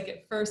almost feels like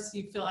at first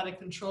you feel out of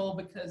control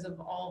because of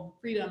all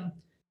freedom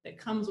that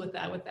comes with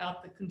that,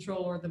 without the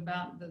control or the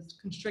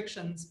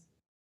constrictions.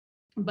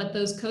 But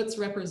those coats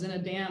represent a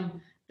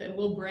dam that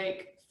will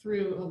break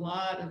through a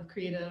lot of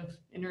creative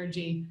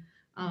energy.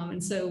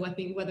 And so I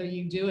think whether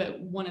you do it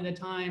one at a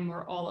time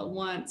or all at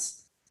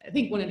once, I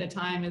think one at a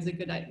time is a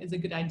good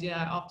idea.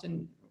 I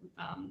often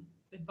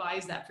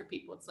advise that for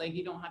people. It's like,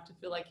 you don't have to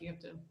feel like you have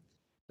to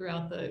throw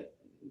out the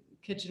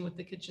kitchen with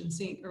the kitchen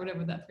sink, or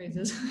whatever that phrase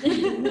is.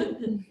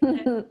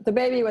 The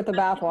baby with the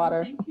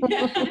bathwater.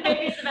 Yeah, the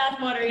baby with the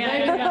bathwater.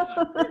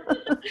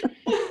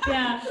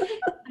 Yeah.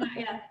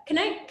 Yeah. Can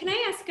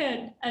I ask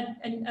a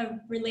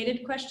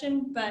related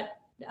question? But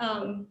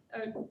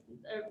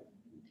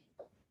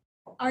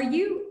are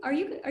you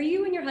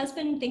and your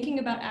husband thinking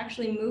about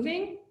actually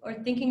moving, or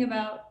thinking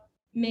about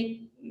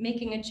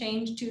making a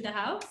change to the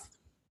house?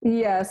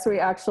 Yes, we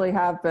actually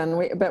have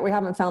been, but we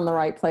haven't found the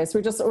right place.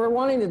 We're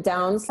wanting to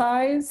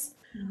downsize,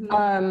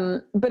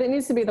 But it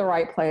needs to be the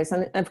right place.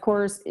 And of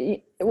course,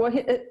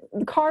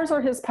 cars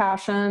are his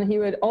passion. He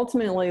would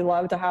ultimately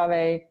love to have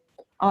a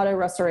auto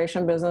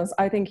restoration business.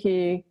 I think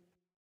he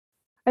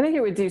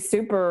would do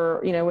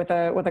super, with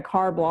a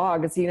car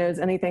blog, because he knows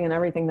anything and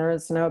everything there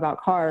is to know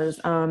about cars.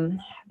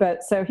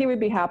 But so he would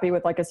be happy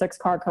with like a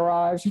 6-car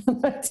garage, a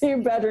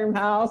 2-bedroom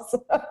house.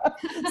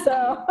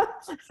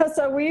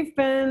 so we've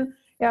been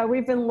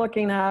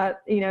looking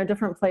at,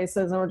 different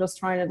places, and we're just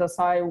trying to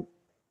decide,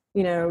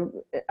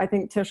 I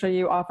think Tisha,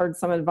 you offered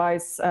some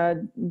advice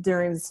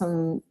during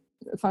some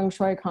feng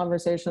shui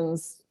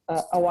conversations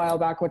a while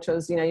back, which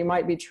was, you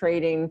might be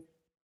trading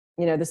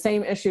the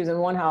same issues in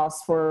one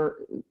house for,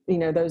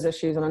 those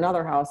issues in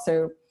another house.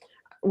 So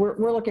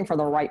we're looking for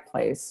the right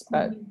place,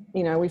 but,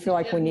 we feel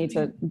like we need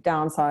to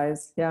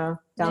downsize. Yeah.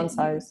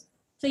 Downsize.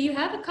 So you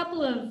have a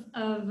couple of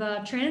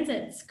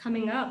transits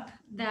coming up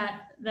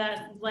that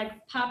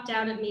like popped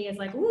out at me as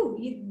like, ooh,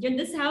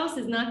 this house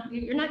is not,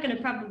 you're not going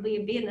to probably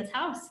be in this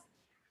house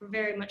for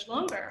very much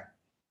longer.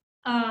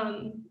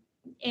 And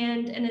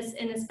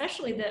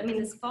especially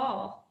this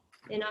fall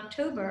in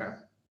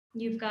October,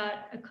 you've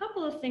got a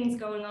couple of things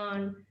going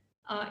on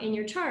in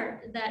your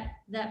chart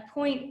that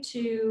point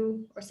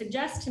to or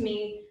suggest to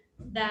me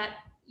that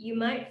you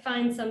might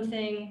find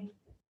something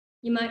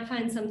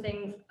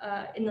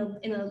in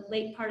the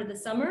late part of the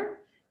summer,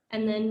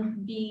 and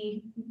then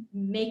be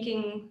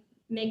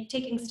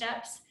taking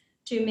steps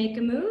to make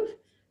a move.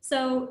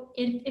 So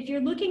if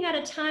you're looking at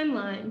a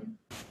timeline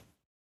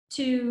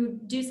to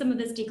do some of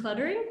this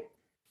decluttering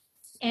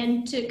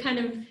and to kind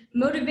of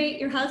motivate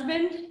your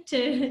husband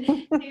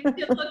to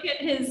look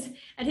at his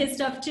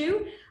stuff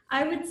too,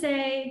 I would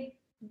say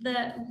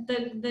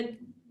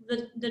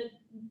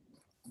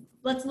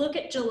let's look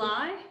at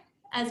July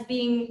as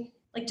being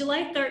like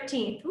July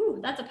 13th. Ooh,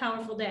 that's a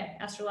powerful day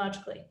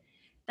astrologically.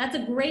 That's a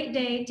great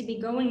day to be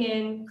going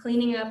in,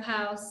 cleaning up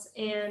house,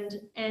 and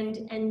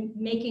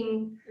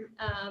making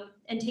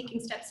and taking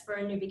steps for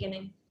a new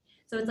beginning.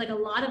 So it's like a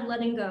lot of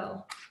letting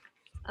go,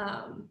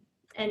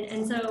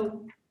 and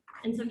so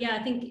yeah,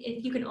 I think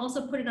if you can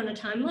also put it on a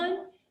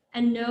timeline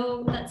and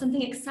know that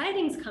something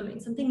exciting is coming,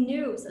 something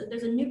new. So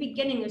there's a new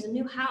beginning, there's a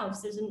new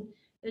house, there's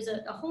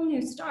a whole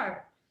new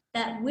start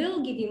that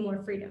will give you more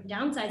freedom.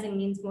 Downsizing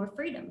means more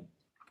freedom.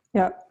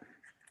 Yep.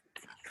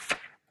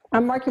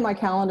 I'm marking my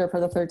calendar for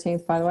the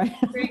 13th, by the way.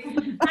 Great.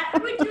 I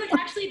would do it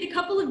actually the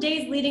couple of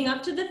days leading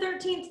up to the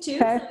 13th too.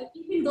 Okay. So if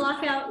you can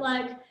block out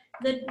like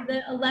the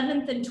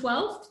 11th and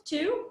 12th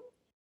too.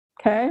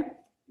 Okay.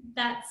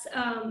 That's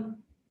a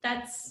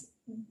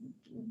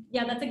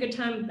good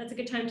time. That's a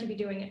good time to be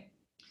doing it.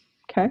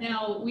 Okay.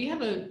 Now we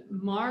have a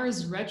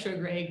Mars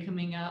retrograde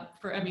coming up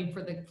for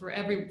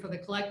the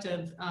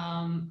collective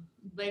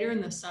later in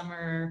the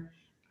summer.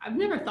 I've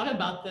never thought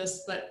about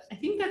this, but I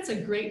think that's a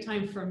great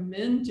time for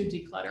men to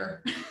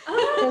declutter.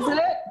 Oh,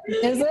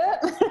 Is it?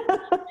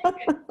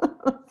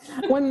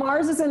 When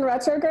Mars is in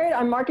retrograde,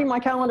 I'm marking my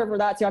calendar for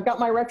that too. I've got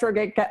my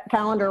retrograde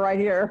calendar right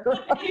here.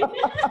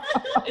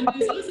 And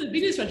there's also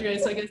Venus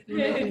retrograde, so I guess.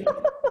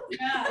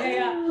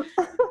 Yeah.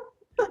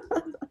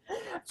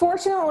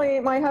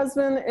 Fortunately, my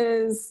husband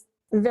is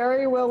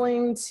very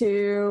willing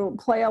to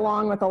play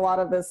along with a lot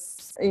of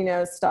this,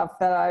 stuff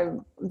that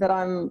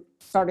I'm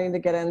starting to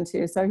get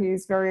into. So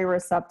he's very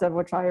receptive,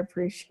 which I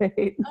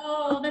appreciate.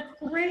 Oh, that's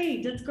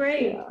great. That's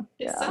great.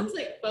 It sounds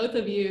like both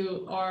of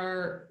you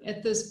are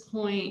at this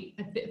point.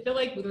 I feel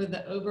like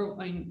the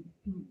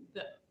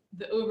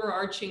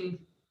overarching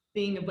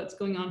thing of what's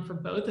going on for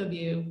both of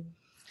you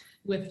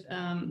with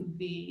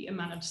the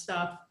amount of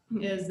stuff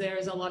is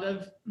there's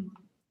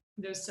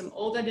some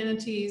old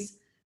identities,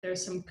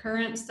 there's some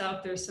current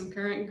stuff, there's some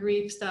current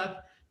grief stuff,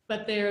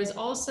 but there's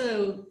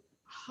also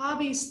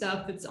hobby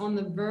stuff that's on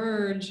the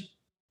verge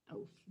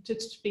to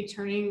be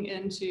turning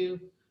into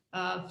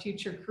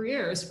future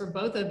careers for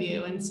both of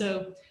you. And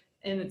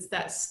it's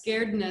that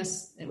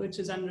scaredness, which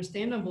is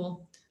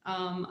understandable,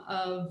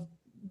 of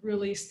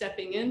really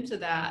stepping into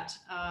that.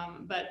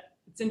 But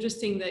it's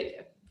interesting that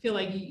I feel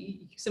like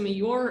some of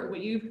what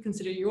you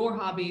consider your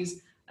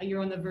hobbies, you're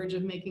on the verge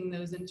of making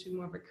those into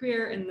more of a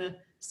career, and the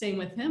same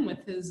with him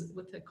with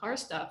the car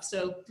stuff.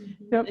 So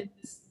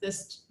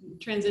this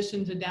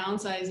transition to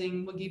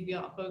downsizing will give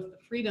you both the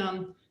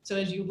freedom. So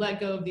as you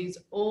let go of these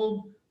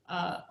old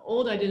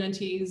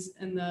identities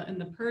and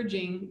the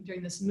purging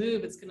during this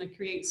move, it's going to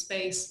create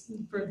space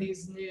for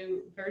these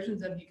new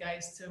versions of you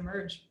guys to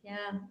emerge.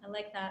 Yeah, I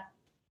like that.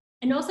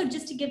 And also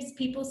just to give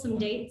people some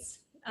dates,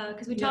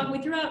 because we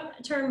threw out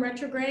the term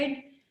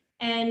retrograde,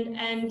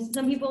 and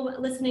some people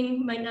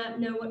listening might not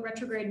know what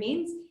retrograde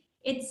means.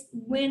 It's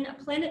when a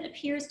planet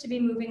appears to be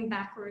moving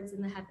backwards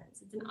in the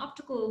heavens. It's an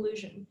optical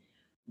illusion,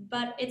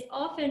 but it's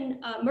often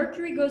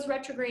Mercury goes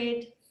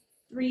retrograde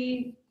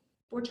 3-4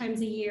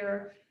 times a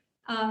year.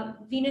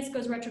 Venus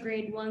goes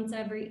retrograde once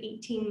every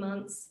 18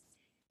 months,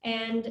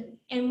 and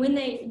when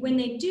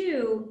they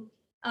do,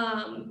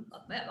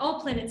 all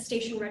planets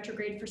station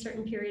retrograde for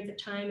certain periods of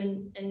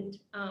time,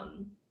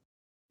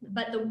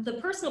 but the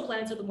personal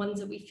planets are the ones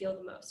that we feel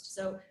the most.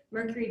 So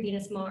Mercury,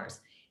 Venus,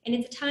 Mars. And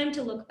it's a time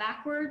to look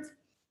backwards.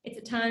 It's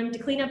a time to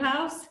clean up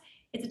house.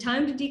 It's a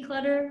time to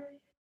declutter.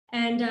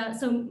 And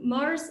so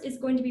Mars is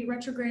going to be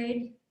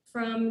retrograde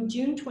from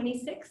June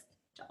 26th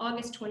to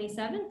August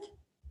 27th.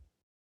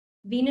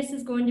 Venus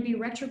is going to be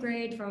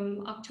retrograde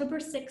from October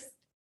 6th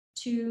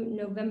to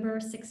November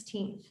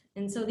 16th.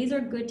 And so these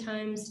are good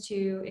times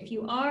to, if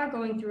you are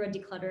going through a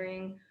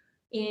decluttering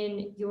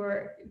in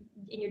your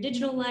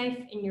digital life,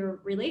 in your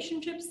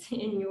relationships,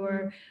 in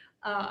your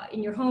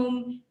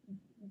home,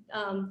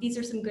 these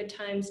are some good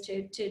times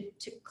to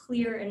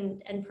clear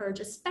and purge,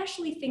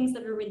 especially things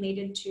that are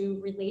related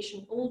to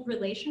old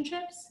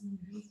relationships,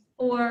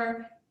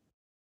 or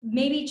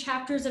maybe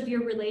chapters of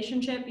your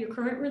relationship, your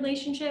current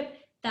relationship,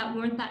 that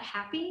weren't that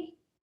happy.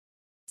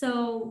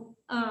 So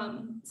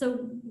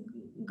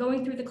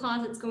going through the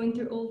closets, going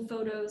through old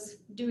photos,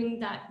 doing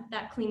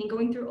that cleaning,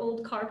 going through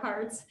old car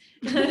parts,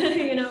 it's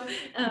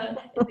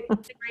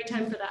a great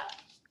time for that.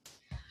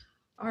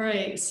 All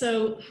right,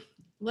 so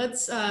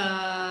let's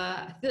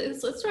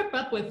wrap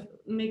up with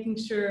making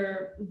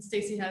sure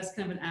Stacy has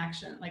kind of an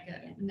action, like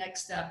a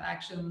next step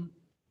action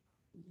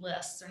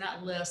list, or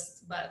not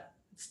lists, but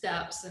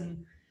steps,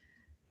 and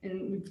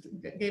we've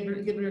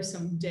given her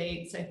some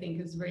dates. I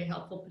think is very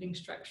helpful, putting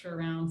structure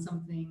around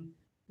something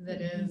that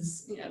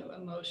is,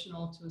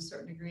 emotional to a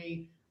certain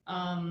degree.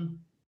 And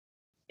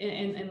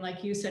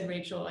like you said,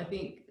 Rachel, I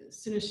think as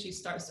soon as she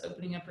starts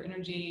opening up her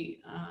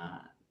energy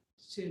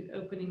to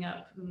opening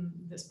up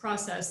this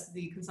process,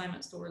 the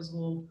consignment stores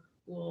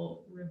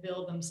will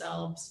reveal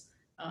themselves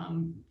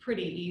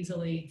pretty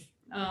easily.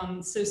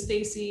 So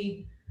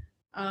Stacy,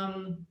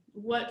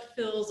 what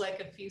feels like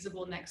a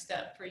feasible next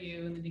step for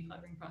you in the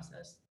decluttering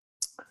process?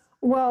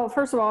 Well,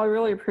 first of all, I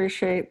really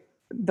appreciate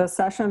the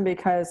session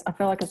because I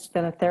feel like it's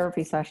been a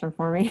therapy session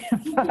for me.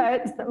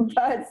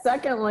 but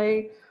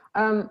secondly,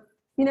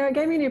 it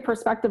gave me a new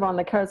perspective on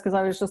the coats, because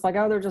I was just like,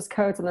 oh, they're just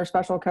coats and they're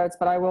special coats,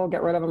 but I will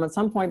get rid of them at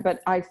some point.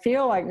 But I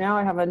feel like now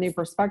I have a new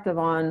perspective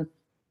on,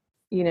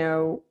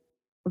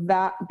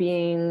 that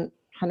being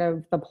kind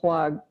of the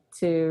plug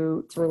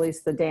to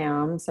release the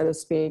dam, so to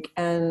speak.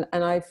 And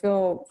I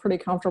feel pretty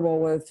comfortable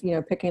with,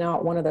 picking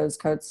out one of those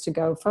coats to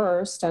go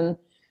first and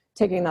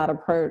taking that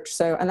approach.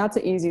 So, and that's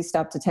an easy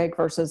step to take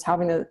versus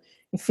having to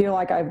feel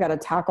like I've got to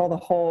tackle the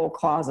whole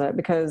closet,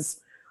 because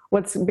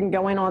what's been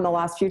going on the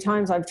last few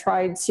times I've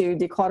tried to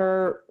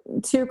declutter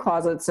 2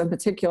 closets in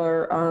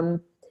particular,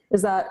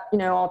 is that,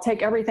 I'll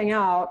take everything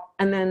out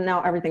and then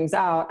now everything's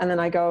out. And then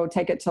I go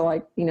take it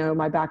to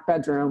my back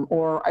bedroom,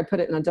 or I put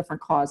it in a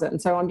different closet. And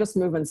so I'm just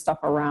moving stuff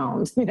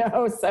around,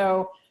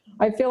 so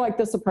I feel like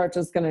this approach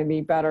is going to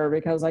be better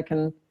because I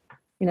can,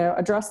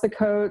 address the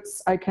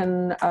coats. I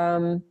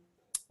can,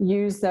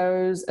 use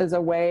those as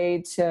a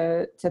way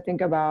to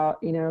think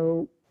about,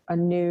 a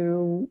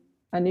new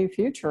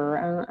future.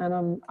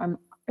 And I'm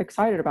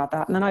excited about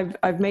that. And then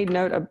I've made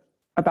note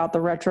about the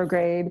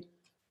retrograde.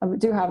 I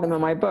do have them in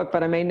my book,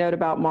 but I made note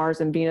about Mars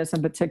and Venus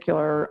in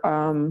particular,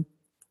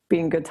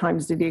 being good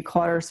times to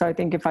declutter. So I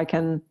think if I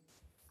can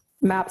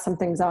map some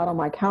things out on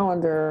my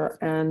calendar,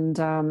 and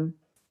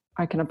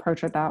I can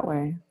approach it that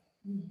way.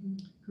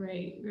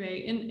 Great.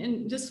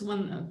 And just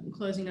one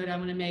closing note I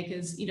want to make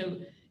is,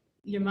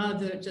 your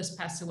mother just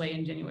passed away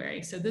in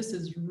January. So this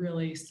is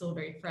really still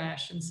very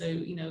fresh. And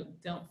so,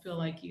 don't feel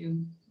like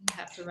you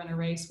have to run a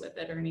race with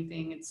it or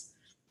anything.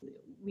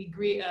 We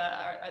agree,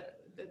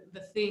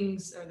 the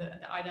things or the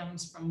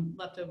items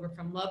leftover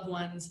from loved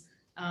ones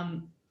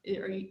can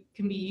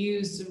be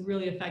used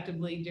really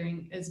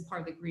effectively as part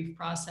of the grief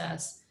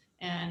process.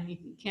 And you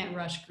can't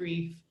rush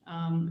grief.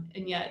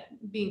 And yet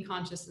being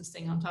conscious and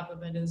staying on top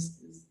of it is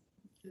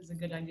a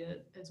good idea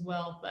as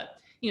well. But,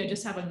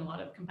 just having a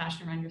lot of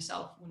compassion around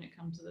yourself when it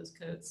comes to those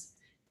coats.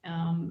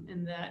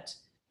 And that,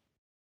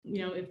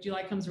 if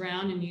July comes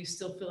around and you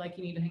still feel like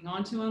you need to hang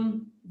on to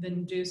them,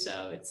 then do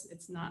so.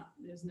 It's not,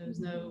 there's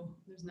no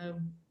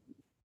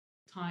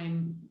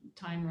time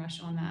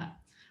rush on that.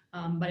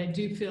 But I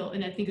do feel,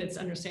 and I think it's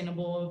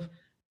understandable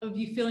of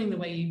you feeling the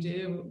way you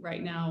do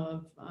right now,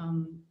 of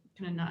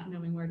kind of not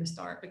knowing where to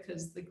start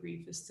because the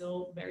grief is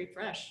still very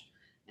fresh.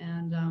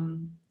 And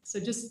so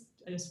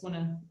I just want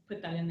to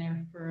put that in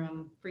there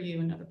for you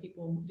and other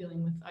people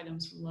dealing with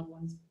items from loved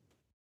ones.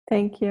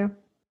 Thank you.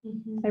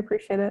 I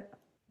appreciate it.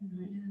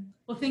 Right.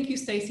 Well, thank you,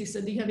 Stacy.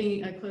 So do you have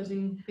any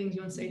closing things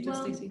you want to say to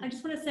Stacy? I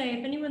just want to say,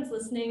 if anyone's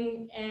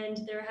listening and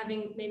they're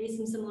having maybe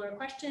some similar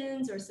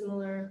questions or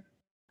similar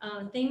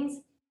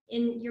things,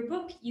 in your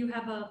book you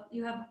have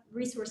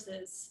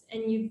resources,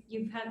 and you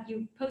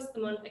post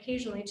them on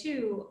occasionally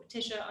too,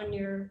 Tisha, on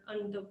your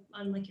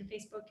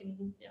Facebook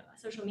and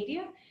social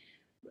media,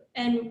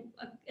 and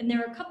there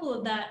are a couple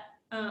of that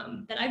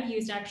I've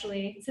used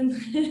actually since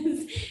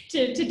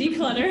to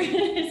declutter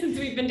since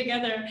we've been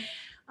together,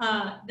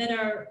 that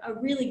are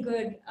really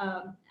good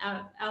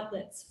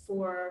outlets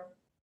for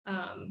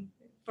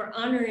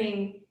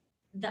honoring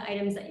the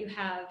items that you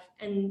have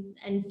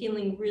and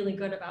feeling really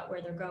good about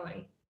where they're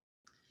going.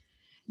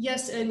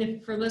 Yes,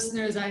 and for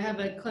listeners, I have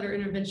a Clutter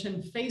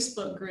Intervention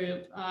Facebook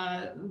group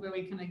where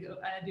we kind of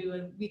I do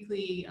a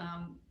weekly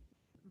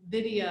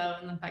video,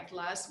 and in fact,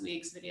 last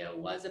week's video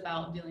was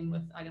about dealing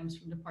with items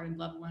from departed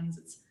loved ones.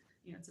 It's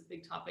it's a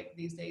big topic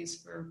these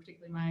days for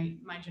particularly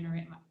my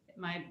generation.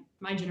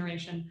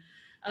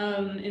 So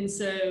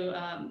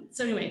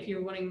anyway, if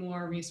you're wanting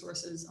more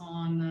resources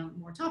on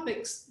more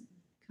topics,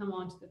 come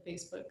on to the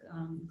Facebook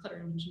Clutter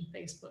Intervention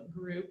Facebook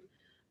group.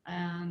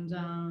 And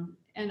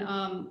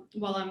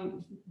while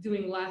I'm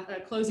doing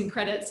closing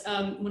credits,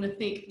 I want to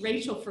thank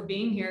Rachel for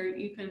being here.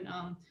 You can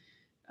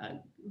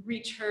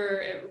reach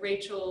her at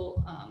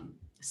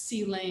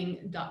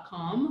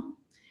rachelsealing.com,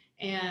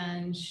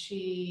 and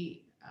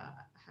she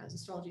has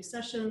astrology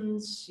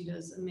sessions. She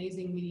does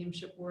amazing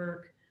mediumship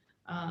work.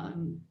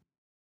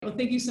 Well,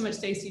 thank you so much,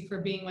 Stacy,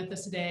 for being with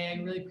us today. I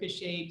really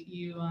appreciate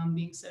you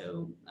being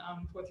so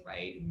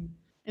forthright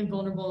and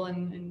vulnerable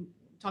and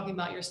talking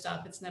about your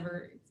stuff. It's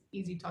never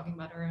easy talking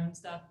about our own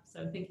stuff.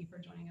 So thank you for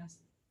joining us.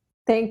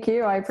 Thank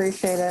you. I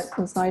appreciate it. It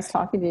was nice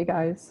talking to you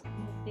guys.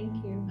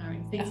 Thank you. All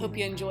right. I hope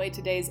you enjoyed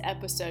today's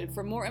episode.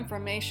 For more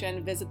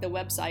information, visit the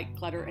website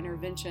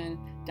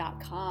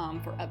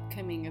clutterintervention.com for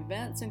upcoming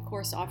events and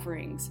course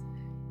offerings.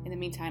 In the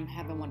meantime,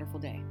 have a wonderful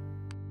day.